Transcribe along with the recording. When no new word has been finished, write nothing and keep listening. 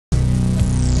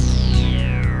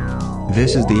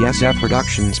This is the SF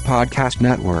Productions Podcast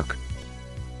Network.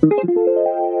 Good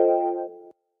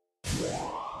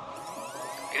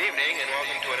evening and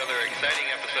welcome to another exciting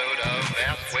episode of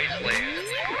Vast Wasteland.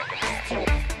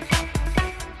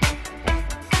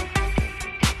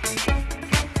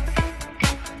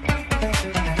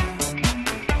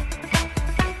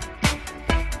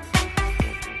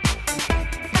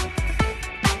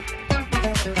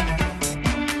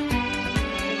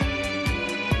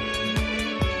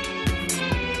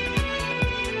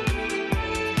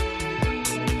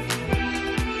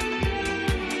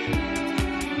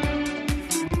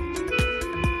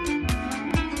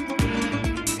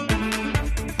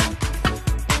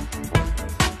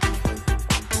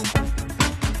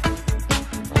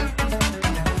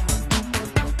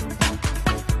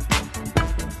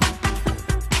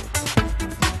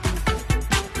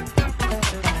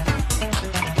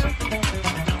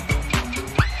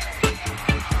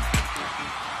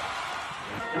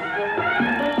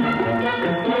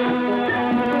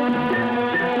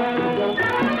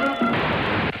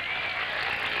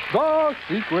 The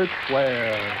secret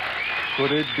square.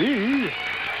 Could it be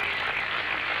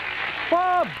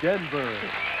Bob Denver,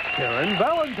 Karen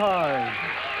Valentine,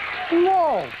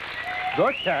 Walt,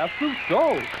 the cast of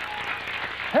Soap,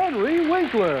 Henry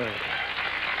Winkler,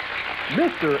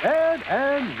 Mr. Ed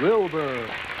and Wilbur,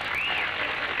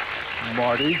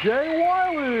 Marty J.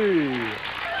 Wiley,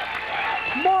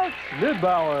 Mark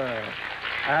Snidbauer,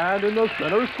 and in the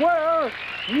center square,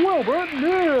 Wilbert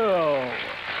Neal.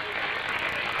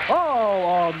 All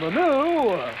on the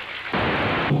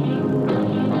new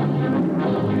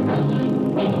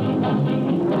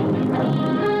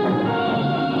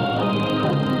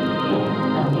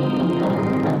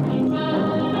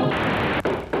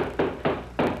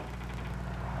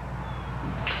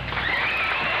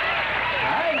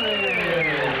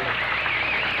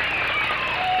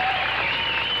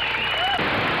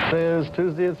It is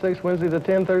Tuesday at 6, Wednesday at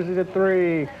 10, Thursday at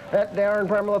 3. At Darren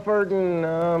Pamela Ferguson.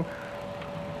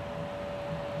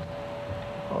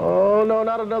 Oh, no,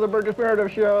 not another Burgess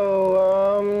Meredith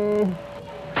show.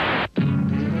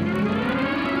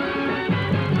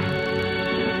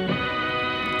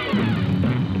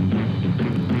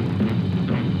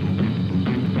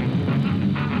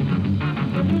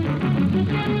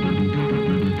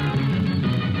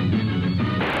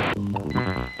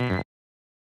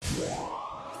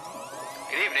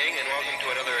 Good evening and welcome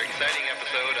to another exciting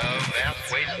episode of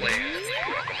Vast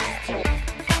Wasteland.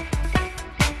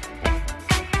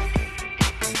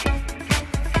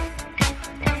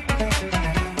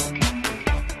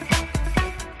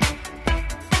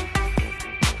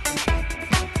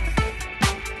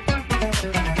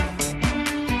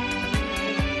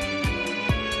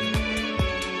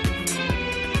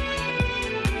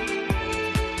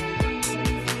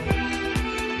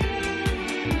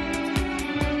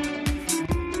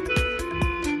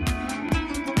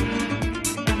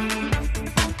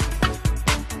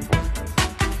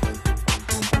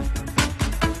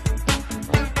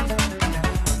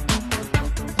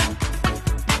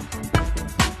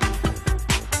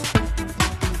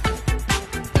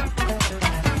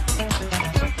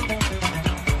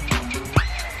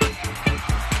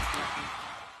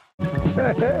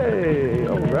 Hey,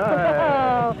 all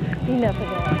right. Oh, enough of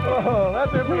that. Oh,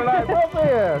 that's it for tonight. Well,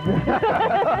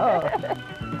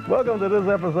 then. Welcome to this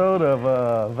episode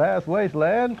of Vast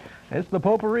Wasteland. It's the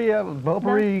potpourri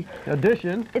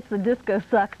edition. It's the Disco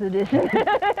Sucks edition.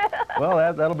 Well,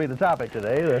 that'll be the topic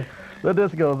today. The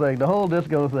disco thing, the whole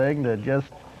disco thing that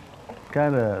just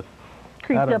kind of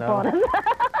Creeped up on us.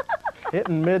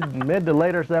 hitting mid to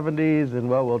later 70s, and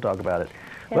well, we'll talk about it.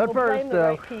 And But we'll first, blame the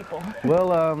right people.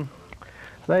 we'll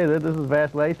say that this is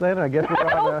Vast Wasteland. I guess we're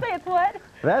Oh, on say it's what?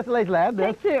 Vast Wasteland.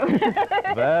 Take two.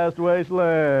 Vast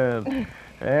Wasteland.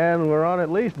 And we're on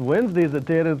at least Wednesdays at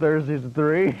 10 and Thursdays at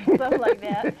 3. Something like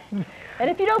that. And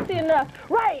if you don't see enough,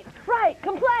 right,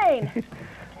 complain.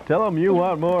 Tell them you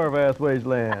want more Vast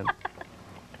Wasteland.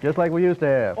 Just like we used to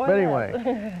have. Or But less.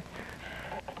 anyway.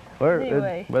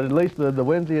 Anyway. But at least the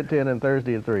Wednesday at 10 and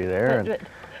Thursday at 3 there. But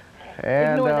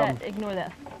And ignore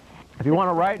that. if you want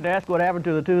to write and ask what happened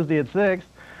to the Tuesday at 6,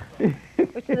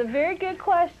 Which is a very good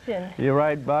question. you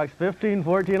write Box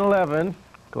 151411,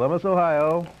 Columbus,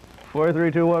 Ohio,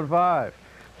 43215.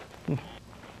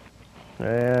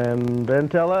 And then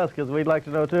tell us, because we'd like to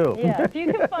know too. Yeah, if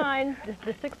you can find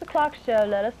the 6 o'clock show,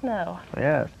 let us know.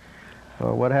 Yes.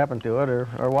 Or what happened to it, or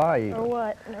why even. Or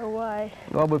what, or why.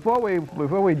 Well, before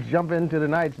we jump into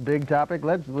tonight's big topic,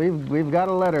 we've got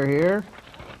a letter here.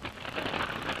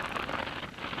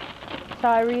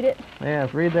 Shall I read it?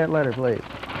 Yes, read that letter, please.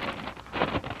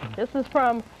 This is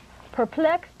from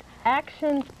Perplexed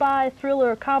action, spy,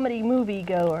 thriller, comedy movie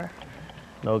goer.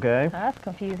 Okay. That's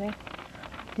confusing.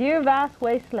 Dear Vast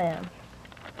Wasteland,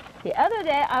 the other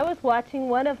day I was watching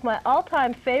one of my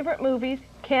all-time favorite movies,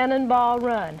 Cannonball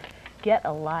Run. Get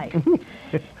a life.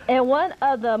 And one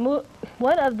of the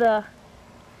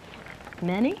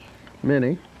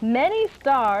many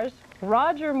stars,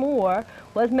 Roger Moore,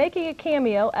 was making a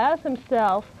cameo as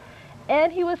himself,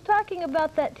 and he was talking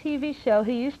about that TV show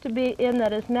he used to be in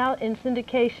that is now in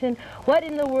syndication. What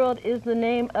in the world is the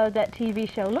name of that TV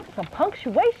show? Look, some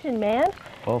punctuation, man.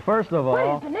 Well, first of all,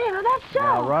 What is the name of that show?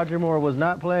 now, Roger Moore was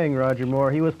not playing Roger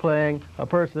Moore. He was playing a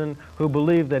person who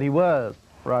believed that he was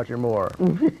Roger Moore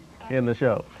in the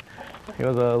show. He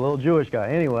was a little Jewish guy.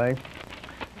 Anyway,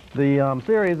 the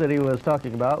series that he was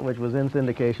talking about, which was in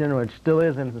syndication, which still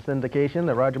is in syndication,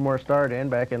 that Roger Moore starred in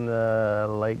back in the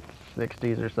late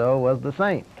 60s or so, was The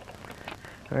Saint.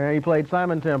 He played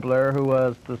Simon Templar, who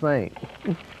was the Saint.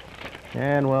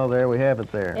 And, well, there we have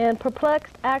it there. And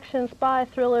perplexed action, spy,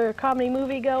 thriller, comedy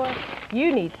movie goer,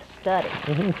 you need to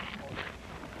study.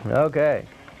 Okay.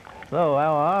 So,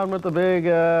 now on with the big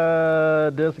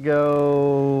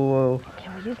disco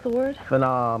Can we use the word?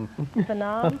 phenom.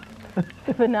 Phenom?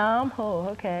 Phenom? Oh,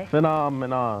 okay.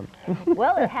 Phenomenon.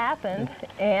 Well, it happened,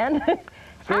 and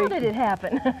how did it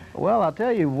happen? Well, I'll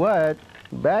tell you what,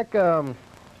 back Tell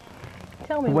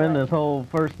me when what. this whole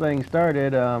first thing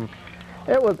started,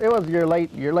 it was your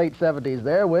late 70s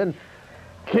there when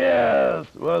Kiss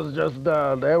was just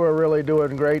they were really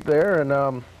doing great there,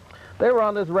 and they were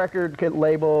on this record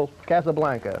label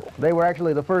Casablanca. They were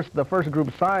actually the first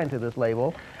group signed to this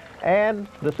label, and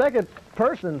the second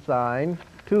person signed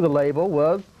to the label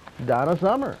was Donna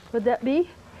Summer. Would that be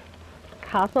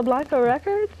Casablanca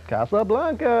Records?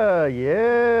 Casablanca,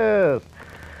 yes.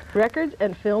 Records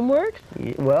and Film Works?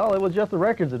 Well, it was just the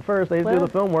records at first. They didn't do Well-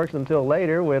 the film works until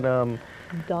later when Donna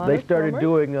they started Summer?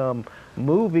 doing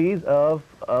movies of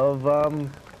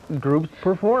groups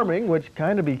performing, which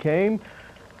kind of became,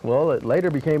 well, it later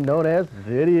became known as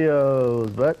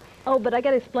videos. But Oh, but I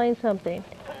got to explain something.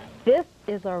 This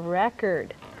is a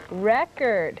record.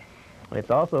 Record.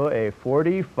 it's also a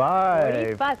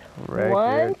 45 record.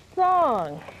 One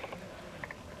song.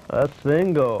 A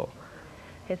single.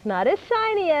 It's not as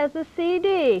shiny as a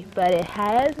CD, but it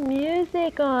has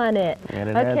music on it. And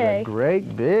it has a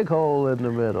great big hole in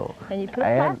the middle. And you put a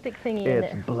And plastic thingy in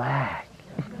it's it. black.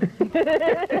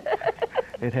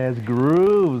 It has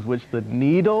grooves, which the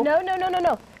needle... No.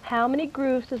 How many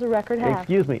grooves does a record have?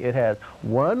 Excuse me, it has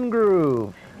one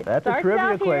groove. That's a Starts trivia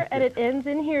out here question. and it ends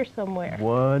in here somewhere.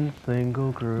 One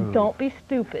single groove. Don't be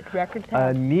stupid. Records A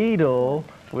have. needle,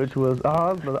 which was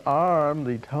on the arm,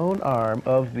 the tone arm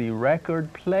of the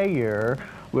record player,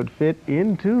 would fit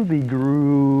into the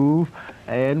groove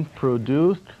and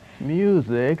produced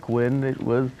music when it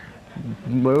was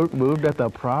moved at the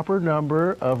proper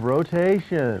number of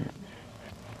rotations.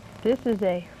 This is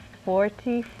a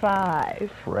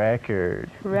 45 Record.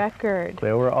 record.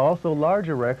 There were also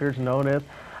larger records known as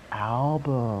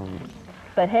albums.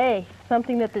 But hey,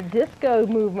 something that the disco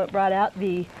movement brought out,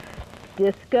 the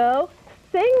disco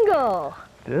single.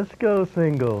 Disco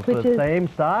singles, Which the is- same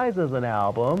size as an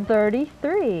album,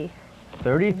 33.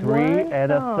 33 One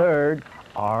and a song. third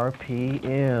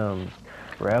RPMs,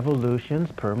 revolutions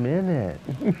per minute.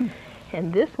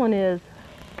 And this one is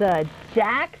the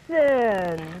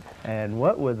Jacksons. And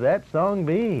what would that song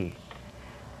be?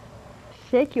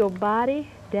 Shake your body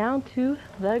down to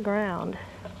the ground.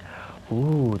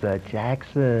 Ooh, the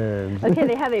Jacksons. Okay,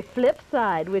 they have a flip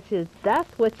side, which is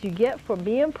that's what you get for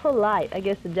being polite. I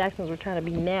guess the Jacksons were trying to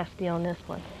be nasty on this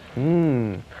one.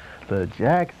 The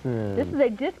Jacksons. This is a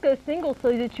disco single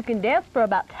so that you can dance for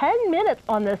about 10 minutes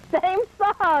on the same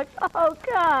song. Oh,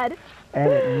 God. And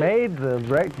it made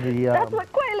That's what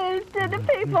Quaaludes did to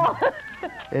people.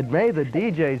 it made the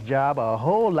DJ's job a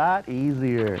whole lot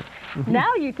easier.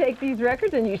 Now you take these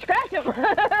records and you scratch them.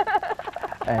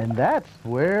 And that's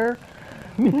where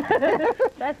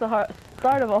That's the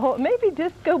start of a whole... Maybe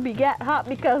disco begat hot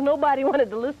because nobody wanted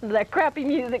to listen to that crappy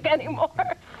music anymore.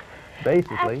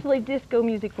 basically. Actually, disco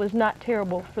music was not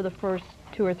terrible for the first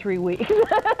 2 or 3 weeks.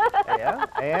 Yeah,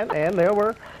 and there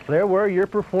were your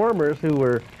performers who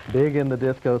were big in the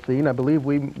disco scene. I believe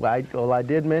I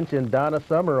did mention Donna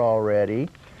Summer already.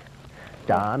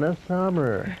 Donna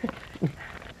Summer.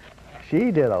 She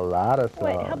did a lot of songs.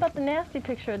 Wait, how about the nasty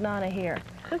picture of Donna here?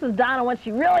 This is Donna when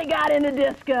she really got into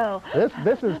disco.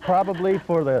 This is probably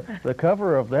for the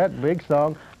cover of that big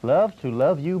song, Love to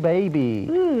Love You Baby.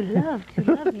 Ooh, love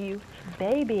to love you,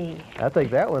 baby. I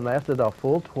think that one lasted a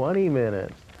full 20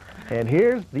 minutes. And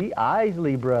here's the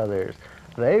Isley Brothers.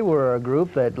 They were a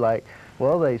group that, like,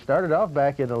 Well, they started off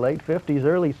back in the late 50s,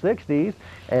 early 60s,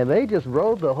 and they just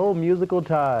rode the whole musical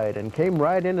tide and came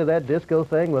right into that disco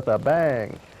thing with a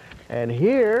bang. And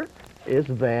here is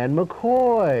Van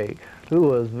McCoy, who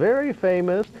was very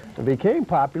famous and became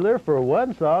popular for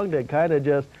one song that kind of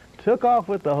just took off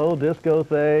with the whole disco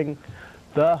thing,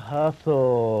 The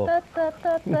Hustle.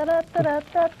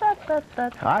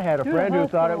 I had a friend who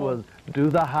thought it was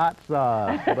Do the Hot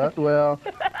Sauce, but well,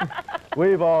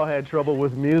 we've all had trouble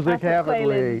with music, haven't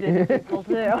we?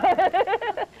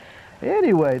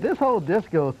 Anyway, this whole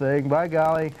disco thing, by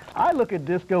golly, I look at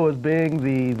disco as being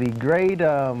the great,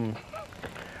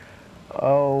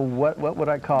 what would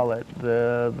I call it?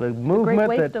 The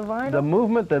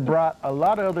movement that brought a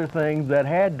lot of other things that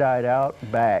had died out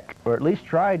back, or at least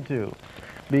tried to,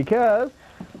 because,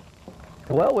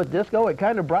 well, with disco, it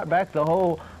kind of brought back the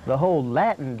whole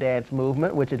Latin dance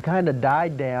movement, which had kind of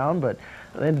died down, but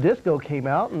then disco came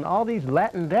out, and all these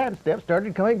Latin dance steps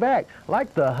started coming back,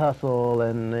 like the hustle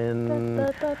and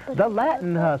the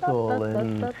Latin hustle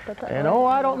and oh,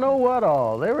 I don't know what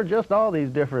all. There were just all these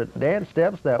different dance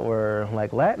steps that were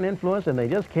like Latin influence, and they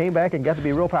just came back and got to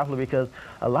be real popular because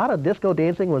a lot of disco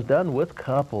dancing was done with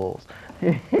couples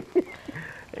in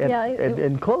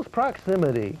close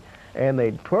proximity. And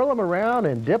they'd twirl them around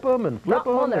and dip them and flip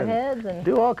them on their heads and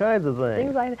do all kinds of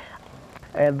things. Like that.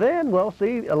 And then, well,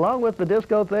 see, along with the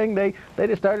disco thing, they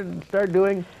just started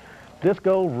doing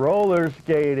disco roller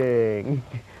skating.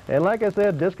 And like I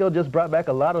said, disco just brought back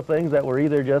a lot of things that were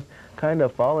either just kind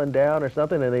of falling down or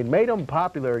something, and they made them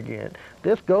popular again.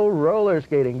 Disco roller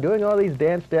skating, doing all these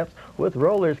dance steps with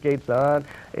roller skates on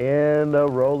in the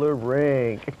roller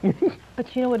rink.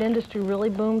 But you know what industry really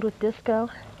boomed with disco?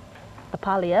 The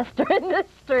polyester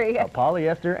industry. The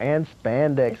polyester and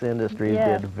spandex industries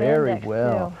did very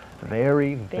well. Too.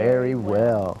 Very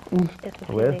well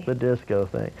with the disco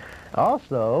thing.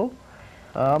 Also,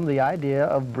 the idea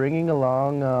of bringing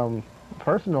along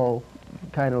personal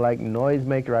kind of like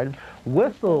noisemaker items.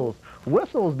 Whistles.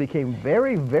 Whistles became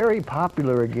very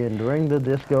popular again during the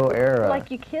disco era. Like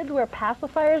you kids wear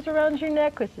pacifiers around your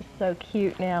neck, which is so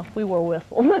cute now. We wore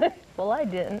whistles. Well, I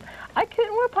didn't. I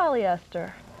couldn't wear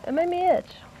polyester. It made me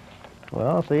itch.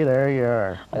 Well, see, there you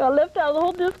are. I got left out of the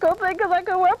whole disco thing because I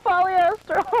could wear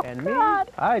polyester. Oh, and God.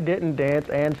 Me, I didn't dance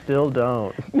and still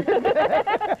don't.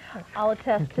 I'll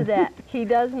attest to that. He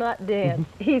does not dance.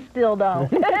 He still don't.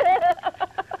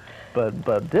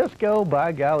 But disco,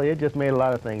 by golly, it just made a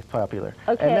lot of things popular.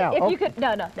 Okay, and now, if you could,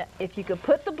 no, if you could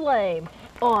put the blame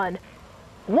on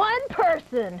one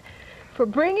person for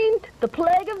bringing the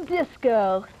plague of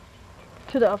disco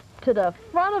to the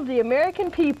front of the American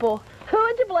people, who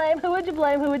would you blame? Who would you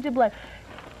blame? Who would you blame?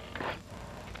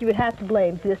 You would have to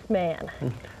blame this man.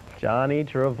 Johnny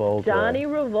Travolta. Johnny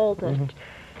Travolta.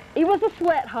 He was a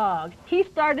sweat hog. He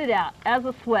started out as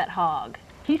a sweat hog.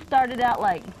 He started out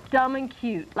like dumb and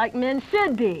cute, like men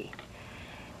should be.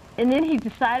 And then he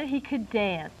decided he could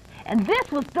dance. And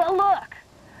this was the look.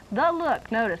 The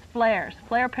look. Notice, flares,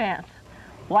 flare pants,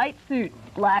 white suit,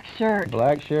 black shirt.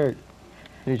 Black shirt.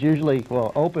 There's usually,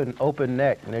 well, open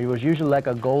neck. There was usually like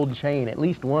a gold chain, at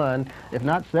least one, if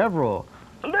not several.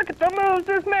 Look at the moves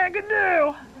this man can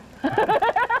do.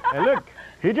 And look,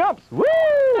 he jumps, woo,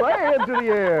 way into the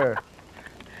air.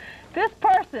 This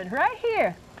person right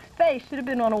here, his face should have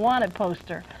been on a wanted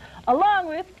poster, along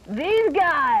with these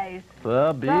guys,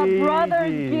 the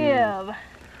Brothers Give,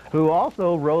 who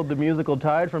also rode the musical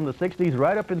tide from the 60s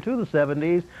right up into the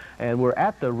 70s, and were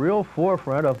at the real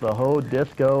forefront of the whole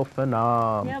disco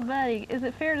phenom. Yeah, buddy, is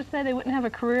it fair to say they wouldn't have a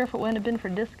career if it wouldn't have been for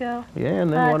disco? Yeah,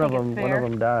 and then one of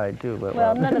them died too. But,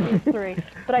 well, none of these three.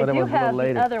 But I do have the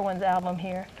later. other one's album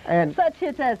here. And such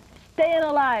hits as Staying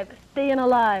Alive, Staying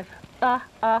Alive,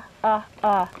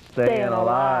 Staying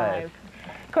Alive.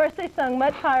 Of course, they sung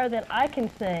much higher than I can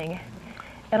sing.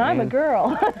 And I'm a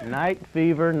girl. Night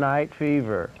Fever, Night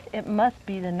Fever. It must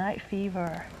be the Night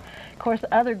Fever. Of course,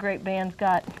 other great bands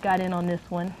got in on this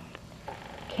one.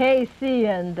 KC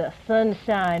and the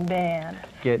Sunshine Band.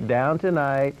 Get down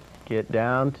tonight, get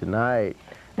down tonight.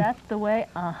 That's the way,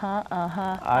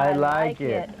 I like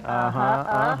it.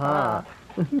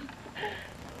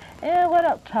 And what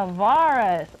else?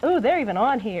 Tavares. Ooh, they're even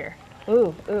on here.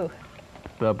 Ooh.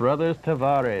 The Brothers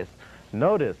Tavares.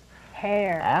 Notice.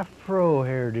 Hair. Afro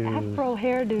hairdo. Afro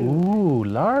hairdo. Ooh,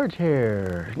 large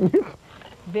hair.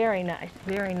 Very nice,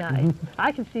 very nice.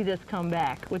 I can see this come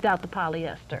back without the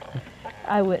polyester.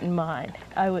 I wouldn't mind.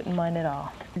 I wouldn't mind at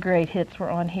all. Great hits were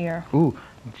on here. Ooh,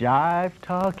 Jive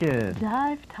Talkin'.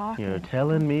 Jive Talkin'. You're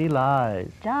telling me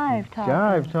lies. Jive Talkin'.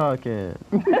 Jive Talkin'.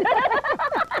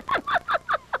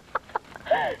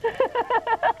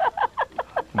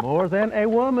 More than a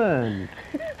woman.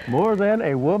 More than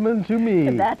a woman to me.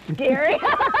 That's scary.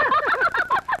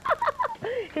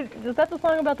 Is that the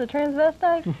song about the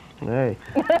transvestite? Hey,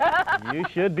 you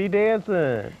should be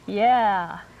dancing.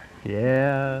 Yeah.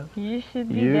 Yeah. You should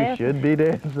be You dancing. should be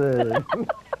dancing.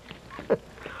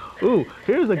 Ooh,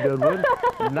 here's a good one.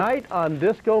 Night on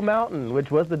Disco Mountain,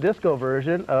 which was the disco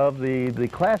version of the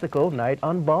classical Night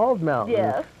on Bald Mountain,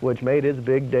 Yes. which made its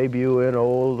big debut in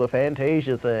the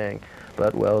Fantasia thing.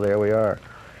 But, well, there we are.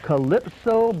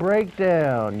 Calypso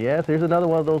Breakdown. Yes, here's another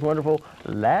one of those wonderful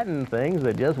Latin things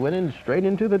that just went in straight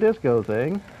into the disco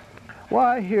thing.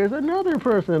 Why, here's another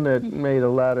person that made a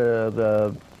lot of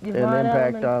an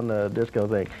impact on the disco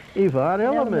thing. Yvonne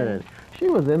Elliman. She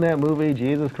was in that movie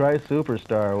Jesus Christ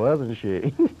Superstar, wasn't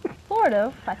she? Sort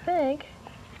of, I think.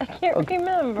 I can't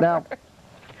remember. Now,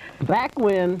 back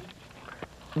when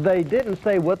they didn't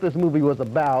say what this movie was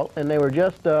about, and they were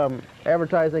just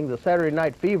advertising the Saturday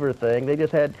Night Fever thing, they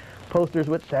just had posters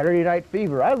with Saturday Night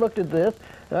Fever. I looked at this,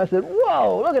 and I said,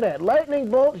 whoa, look at that. Lightning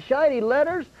bolt, shiny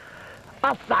letters.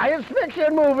 A science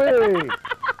fiction movie!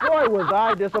 Boy, was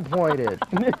I disappointed.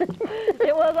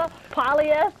 It was a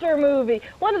polyester movie.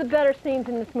 One of the better scenes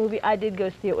in this movie, I did go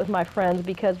see it with my friends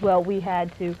because, well, we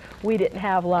had to. We didn't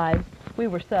have lives. We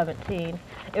were 17.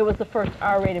 It was the first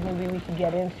R-rated movie we could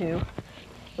get into.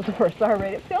 It was the first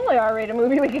R-rated, it's the only R-rated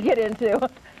movie we could get into.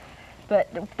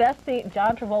 But the best scene,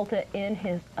 John Travolta in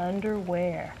his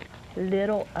underwear,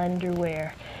 little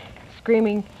underwear,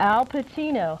 screaming, Al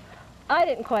Pacino. I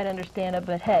didn't quite understand it,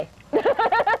 but hey.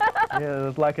 Yeah,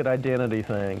 it's like an identity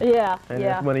thing. Yeah, and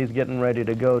yeah. that's when he's getting ready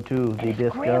to go to the His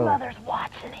disco. grandmother's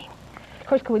watching him. Of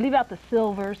course, can we leave out the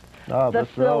Silvers? Oh, the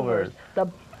Silvers. I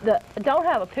don't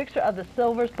have a picture of the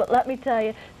Silvers, but let me tell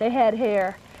you, they had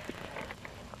hair.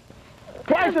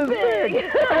 Twice as big! Their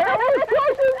hair was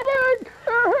twice as big!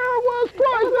 Their hair was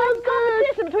twice as big!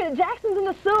 Competition between the Jacksons and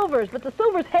the Silvers, but the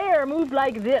Silvers' hair moved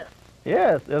like this.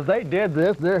 Yes, if they did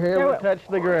this, their hair would touch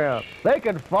the ground. They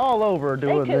could fall over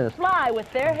doing They could this. fly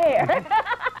with their hair.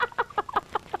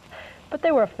 But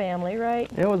they were a family,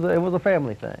 right? It was a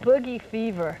family thing. Boogie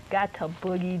Fever, got to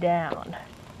boogie down.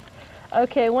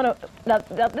 Okay, now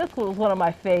this was one of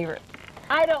my favorites.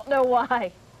 I don't know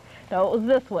why. No, it was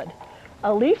this one.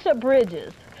 Alicia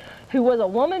Bridges, who was a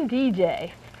woman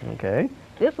DJ. Okay.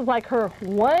 This was like her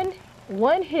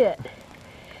one hit,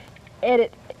 and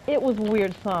it was a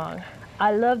weird song.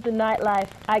 I love the nightlife.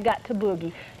 I got to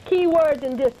boogie. Keywords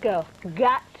in disco.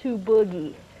 Got to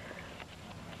boogie.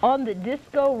 On the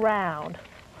disco round.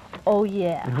 Oh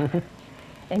yeah.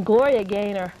 And Gloria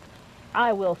Gaynor.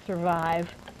 I will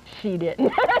survive. She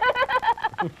didn't.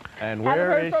 And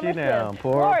where is she now?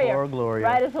 Poor Gloria.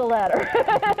 Write us a letter.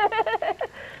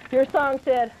 Your song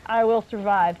said, I will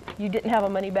survive. You didn't have a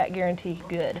money-back guarantee.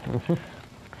 Good.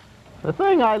 The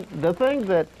thing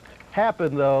that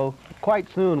happened, though, quite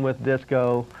soon with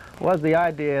disco was the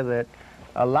idea that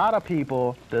a lot of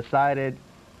people decided,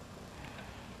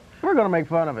 we're going to make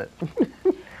fun of it.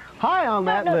 High on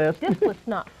that list. This was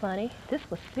not funny. This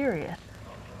was serious.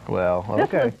 Well, This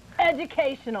okay. was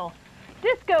educational.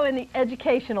 Disco in the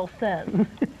educational sense.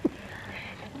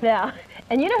 Now,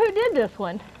 and you know who did this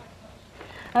one?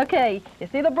 Okay, you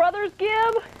see the Brothers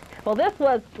Gibb? Well, this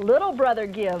was Little Brother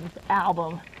Gibb's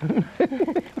album.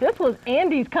 This was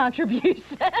Andy's contribution.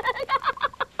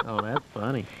 Oh, that's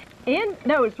funny.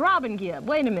 No, it's Robin Gibb.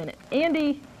 Wait a minute.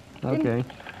 Andy. Okay.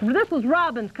 This was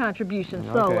Robin's contribution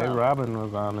solo. Okay, Robin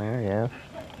was on there, yeah.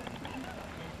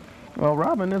 Well,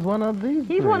 Robin is one of these.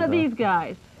 He's one of these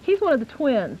guys. He's one of the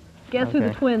twins. Guess who the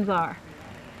Okay. twins are?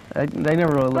 They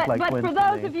never really look like but twins for to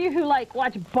those me. of you who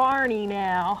watch Barney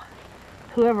now,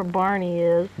 whoever Barney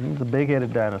is, He's a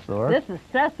big-headed dinosaur. this is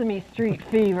Sesame Street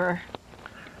fever.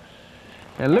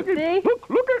 And look See? at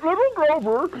little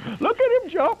Grover. Look at him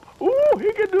jump. Ooh,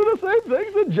 he can do the same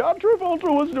things that John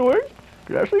Travolta was doing.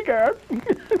 Yes, he can.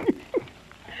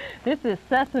 This is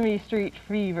Sesame Street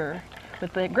fever.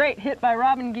 With the great hit by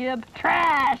Robin Gibb,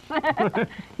 Trash!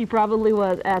 He probably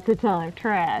was at the time,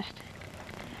 trashed.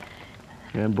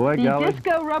 And boy, The golly.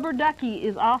 Disco Rubber Ducky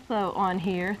is also on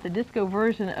here, the disco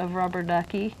version of Rubber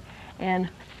Ducky, and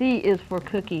C is for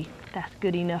Cookie. That's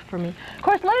good enough for me. Of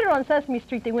course, later on Sesame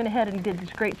Street, they went ahead and did this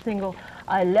great single,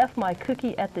 I Left My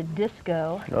Cookie at the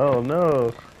Disco. Oh,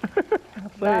 no.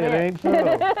 about Say it it. ain't so.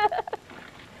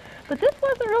 But this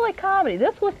wasn't really comedy.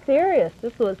 This was serious.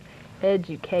 This was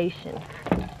education.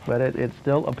 But it's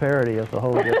still a parody of the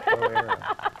whole disco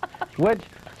era. Which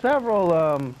several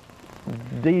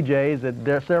DJs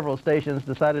at several stations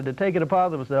decided to take it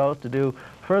upon themselves to do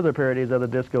further parodies of the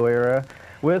disco era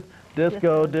with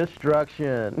Disco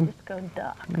Destruction. Disco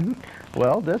Duck.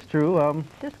 Well, that's true.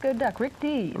 Disco Duck. Rick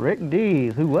Dees. Rick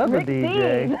Dees, who was Rick a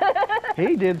DJ. Dees.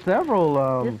 He did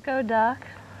several. Disco Duck.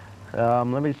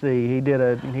 Let me see. He did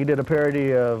a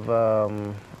parody of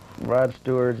Rod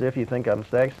Stewart's "If You Think I'm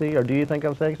Sexy" or "Do You Think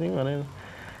I'm Sexy?" What is?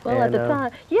 Well, at the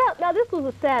time, yeah. Now this was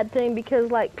a sad thing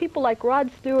because like people like Rod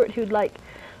Stewart who'd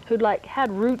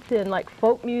had roots in like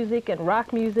folk music and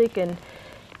rock music, and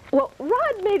well,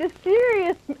 Rod made a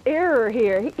serious error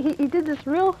here. He did this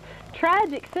real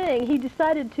tragic thing. He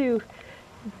decided to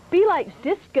be like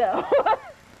disco,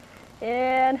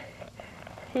 and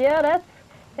yeah,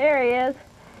 there he is.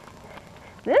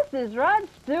 This is Rod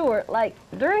Stewart, like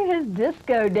during his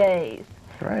disco days.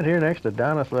 Right here next to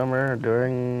Donna Summer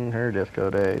during her disco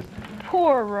days.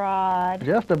 Poor Rod.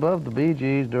 Just above the Bee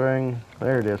Gees during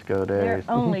their disco days. Their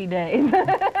only days.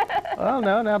 Well,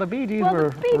 no, now the Bee Gees Well, were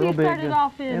the Bee Gees real big started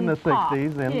off in the pop,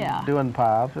 60s and yeah. doing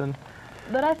pop, and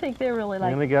But I think they're really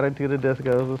like... then they got into the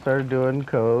discos and started doing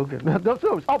coke.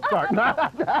 Sorry.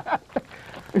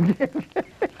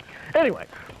 Anyway,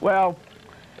 well,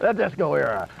 the disco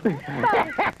era. Maybe they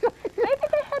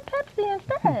had Pepsi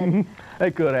instead.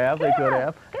 They could have.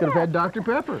 Could have had Dr.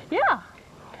 Pepper. Yeah.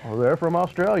 Well, they're from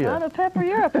Australia. I'm a pepper,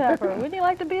 you're a pepper. Wouldn't you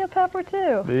like to be a pepper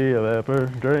too? Be a pepper,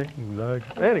 drink like...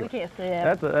 Anyway, We can't say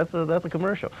that. that's a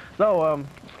commercial. So,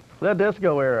 the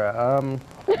disco era,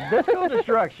 Disco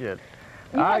Destruction.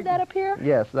 You have that up here?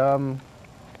 Yes,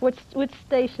 Which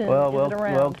station is it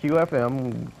around? well,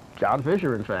 QFM, John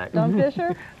Fisher, in fact. John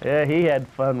Fisher? Yeah, he had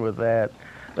fun with that.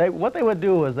 What they would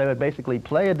do is they would basically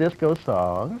play a disco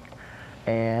song,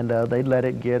 and they'd let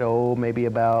it get, maybe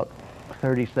about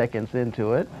 30 seconds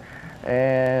into it,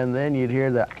 and then you'd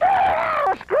hear the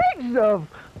screech of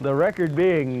the record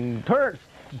being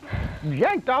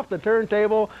yanked off the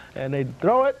turntable, and they'd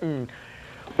throw it, and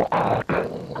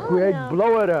they'd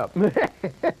blow it up.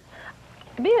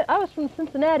 I was from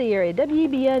Cincinnati area.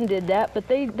 WEBN did that, but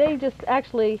they just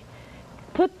actually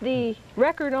put the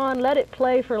record on, let it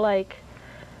play for like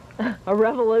a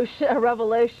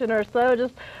revolution or so,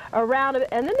 just around it,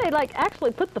 and then they like actually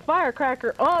put the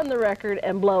firecracker on the record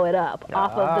and blow it up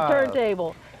off of the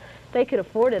turntable. They could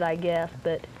afford it, I guess,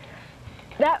 but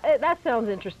that sounds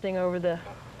interesting over the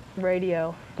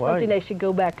radio. Why? Something they should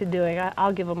go back to doing.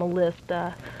 I'll give them a list.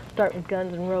 Start with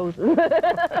Guns N' Roses.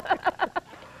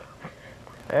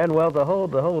 And well, the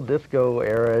whole disco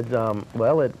era,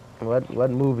 what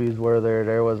movies were there?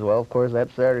 There was, well, of course, that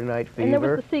Saturday Night Fever. And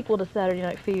there was the sequel to Saturday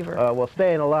Night Fever. Well,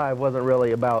 Staying Alive wasn't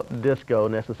really about disco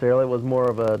necessarily. It was more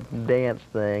of a dance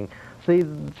thing. See,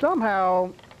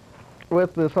 somehow,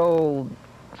 with this whole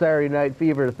Saturday Night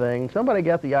Fever thing, somebody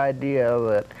got the idea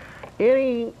that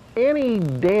any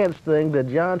dance thing that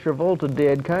John Travolta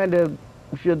did kind of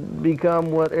should become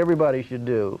what everybody should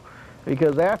do.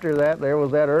 Because after that, there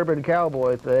was that urban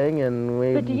cowboy thing,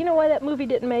 and But do you know why that movie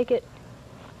didn't make it?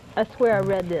 I swear I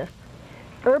read this.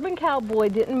 Urban Cowboy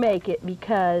didn't make it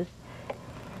because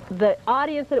the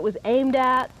audience that it was aimed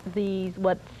at, these,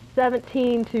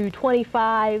 17 to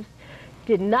 25s,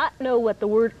 did not know what the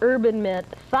word urban meant,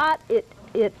 thought it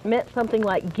meant something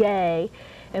like gay,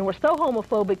 and were so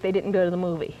homophobic they didn't go to the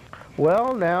movie.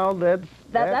 Well, now that's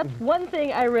one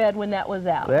thing I read when that was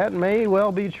out. That may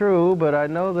well be true, but I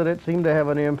know that it seemed to have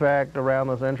an impact around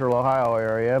the central Ohio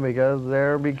area because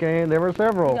there were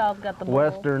several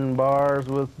Western bars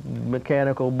with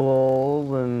mechanical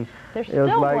bulls, and there's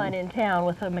still one in town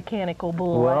with a mechanical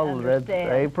bull. Well,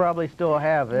 they probably still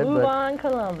have it. Move on,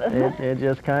 Columbus. It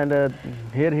just kind of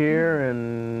hit here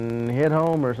and hit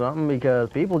home or something because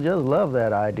people just love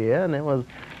that idea, and it was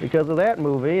because of that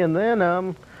movie. And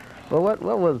then well, what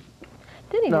was?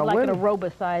 Didn't he do like an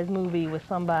aerobicized movie with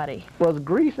somebody? Was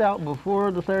Grease out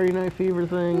before the Saturday Night Fever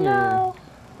thing? No.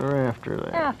 Or after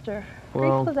that? After.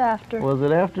 Well, Grease was after. Was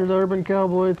it after the Urban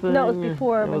Cowboy thing? No, it was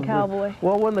before Urban Cowboy.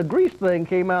 Well, when the Grease thing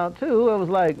came out, too, it was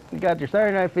like, you got your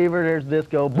Saturday Night Fever, there's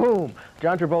disco, boom.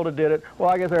 John Travolta did it. Well,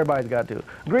 I guess everybody's got to.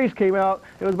 Grease came out,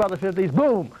 it was about the 50s,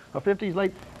 boom. The 50s,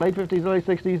 late 50s, early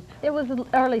 60s. It was an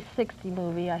early 60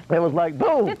 movie, I think. It was like,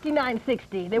 boom. 59,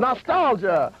 60.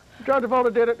 Nostalgia. John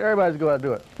Travolta did it, everybody's got to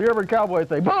do it. The Urban Cowboy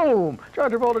thing, boom!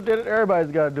 John Travolta did it,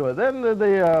 everybody's got to do it. Then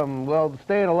the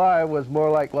Staying Alive was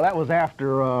more like, well, that was after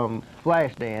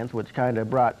Flashdance, which kind of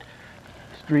brought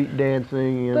street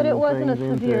dancing and But it wasn't as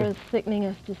things severe into, as Sickening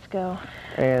as Disco.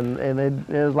 And it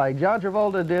was like John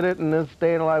Travolta did it, and this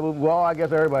Staying Alive, well, I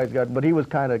guess everybody's got it. But he was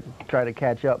kind of trying to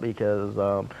catch up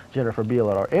because Jennifer Beal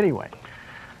had already. Anyway,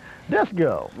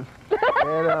 disco.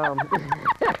 And,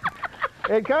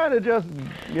 it kind of just,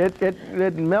 it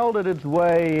melded its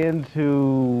way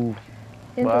into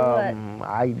Into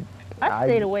what? I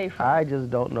stayed away from I just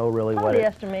don't know really what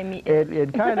polyester made me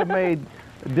it kind of made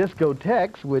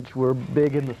discotheques, which were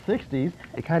big in the 60s,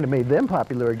 it kind of made them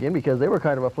popular again because they were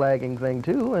kind of a flagging thing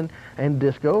too, and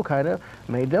disco kind of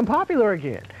made them popular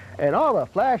again. And all the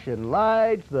flashing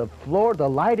lights, the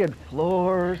lighted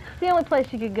floors. The only place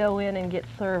you could go in and get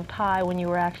served high when you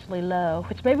were actually low,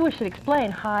 which maybe we should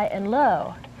explain high and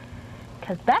low.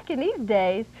 Because back in these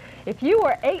days, if you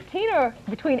were 18 or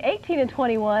between 18 and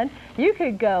 21, you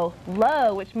could go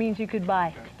low, which means you could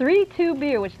buy 3-2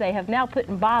 beer, which they have now put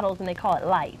in bottles and they call it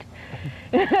light.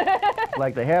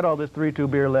 Like they had all this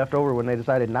 3-2 beer left over when they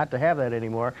decided not to have that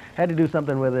anymore. Had to do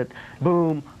something with it.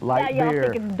 Boom, light yeah, beer.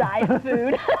 Y'all think it's diet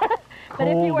food. But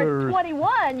if you were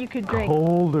 21, you could drink.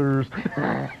 Holders.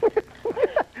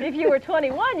 If you were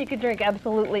 21, you could drink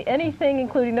absolutely anything,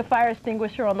 including the fire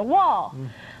extinguisher on the wall.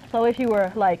 So if you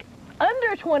were like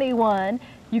under 21,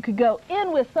 you could go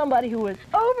in with somebody who was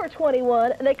over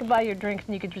 21, and they could buy your drinks,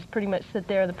 and you could just pretty much sit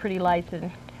there in the pretty lights and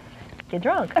get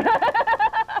drunk.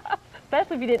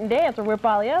 Especially if you didn't dance or wear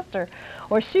polyester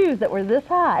or shoes that were this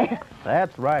high.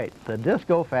 That's right. The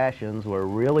disco fashions were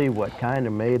really what kind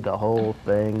of made the whole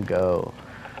thing go.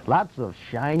 Lots of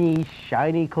shiny,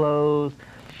 shiny clothes,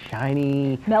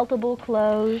 shiny... meltable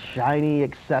clothes. Shiny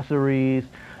accessories,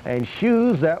 and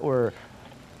shoes that were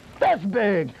this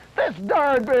big, this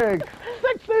darn big,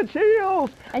 6-inch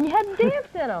heels. And you had to dance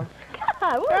in them.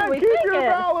 God, what And were we keep thinking? your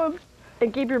balance.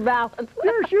 And keep your balance.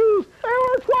 Your shoes, they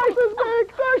were twice as big.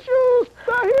 The shoes,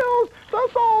 the heels, the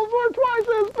soles were twice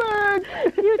as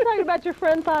big. You were talking about your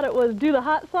friend thought it was do the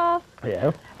hot sauce.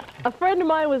 Yeah. A friend of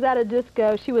mine was at a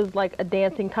disco. She was like a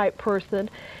dancing type person.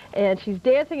 And she's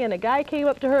dancing, and a guy came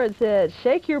up to her and said,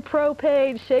 shake your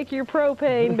propane,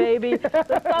 baby.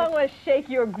 The song was Shake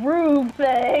Your Groove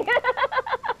Thing.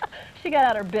 She got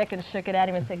out her Bic and shook it at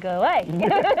him and said, go away.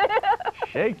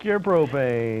 Shake your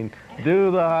propane. Do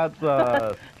the hot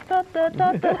sauce.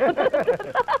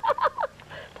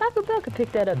 Taco Bell could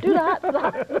pick that up. Do the hot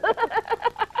sauce.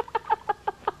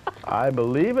 I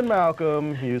believe in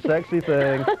Malcolm, you sexy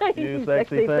thing. You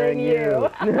sexy thing, you.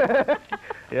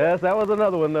 Yes, that was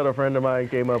another one that a friend of mine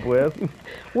came up with.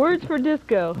 Words for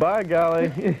disco. By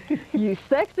golly. You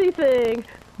sexy thing,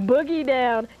 boogie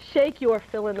down, shake your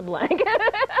fill in the blank.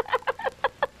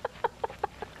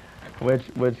 which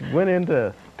went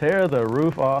into tear the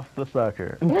roof off the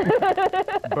sucker.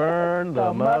 Burn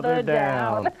the mother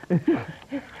down.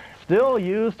 Still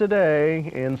used today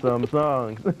in some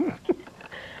songs.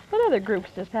 What other groups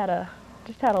just had a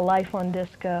life on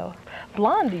disco?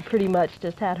 Blondie pretty much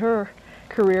just had her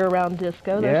career around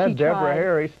disco. Yeah, she Deborah tried.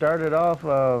 Harry started off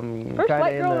First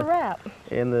white girl to rap.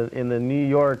 in the New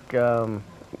York, kind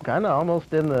of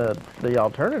almost in the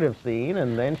alternative scene,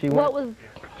 and then she What went was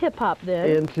hip hop then?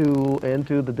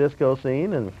 into the disco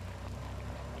scene, and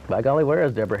by golly, where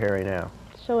is Deborah Harry now?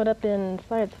 Showing up in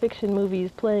science fiction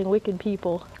movies, playing wicked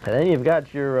people. And then you've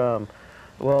got your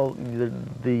well,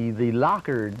 the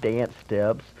locker dance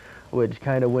steps, which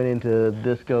kind of went into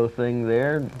disco thing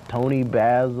there. Tony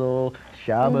Basil,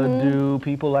 Shabba-Doo,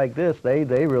 people like this, they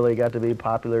really got to be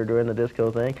popular during the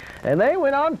disco thing. And they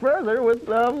went on further with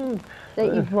They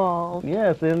evolved.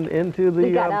 yes, into the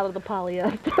They got out of the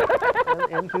polyester.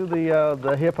 into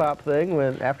the hip hop thing.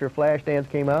 When after Flashdance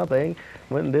came out, they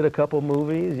went and did a couple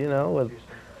movies, you know, with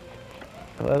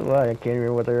well, I can't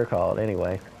remember what they were called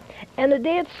anyway. And the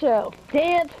dance show,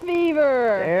 Dance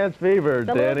Fever. Dance Fever,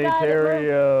 The Denny little guy that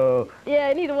Terrio. Yeah,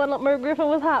 and either one that Merv Griffin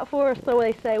was hot for, so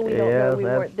they say. We don't Yeah, know. We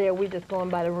that's- weren't there. We just going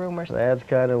by the rumors. That's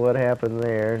kind of what happened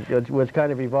there, which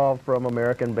kind of evolved from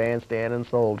American Bandstand and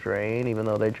Soul Train, even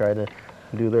though they tried to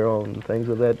do their own things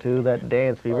with that too. That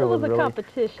Dance Fever Well, it was a really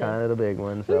competition. kind of the big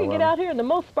one. We So, can get out here in the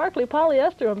most sparkly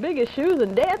polyester and biggest shoes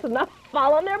and dance and not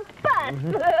fall on their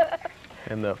butts.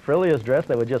 and the frilliest dress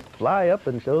that would just fly up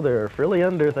and show their frilly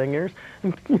underthingers.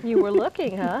 You were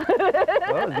looking, huh?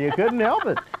 Well, you couldn't help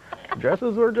it.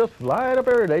 Dresses were just flying up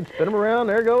there. They'd spin them around.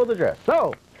 There goes the dress.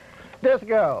 So,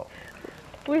 disco.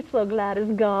 We're so glad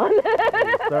it's gone.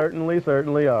 We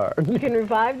certainly are. You can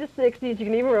revive the 60s. You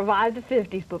can even revive the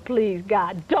 50s. But please,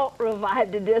 God, don't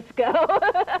revive the disco.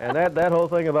 And that whole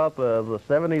thing about the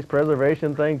 70s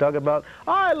preservation thing, talking about,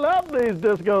 I love these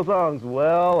disco songs.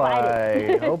 Well, Fight I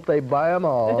it. hope they buy them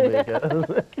all because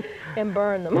And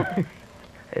burn them.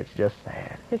 it's just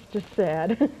sad. It's just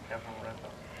sad.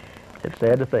 It's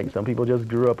sad to think some people just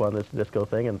grew up on this disco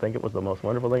thing and think it was the most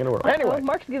wonderful thing in the world. Oh, Anyway,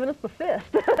 Mark's giving us the fist.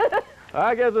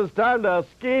 I guess it's time to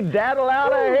ski-daddle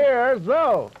out of here.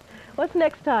 So, What's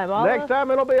next time? next time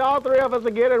it'll be all three of us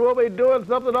again, and we'll be doing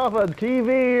something off of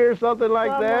TV or something like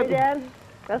Well, that. boy, Dad,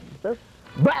 that's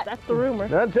But the rumor.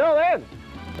 until then,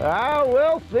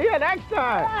 We'll see you next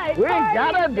time. Right, We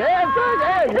gotta dance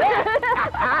again.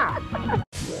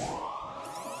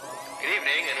 Good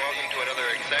evening and welcome to another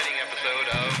exciting episode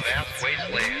of Vast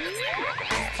Wasteland.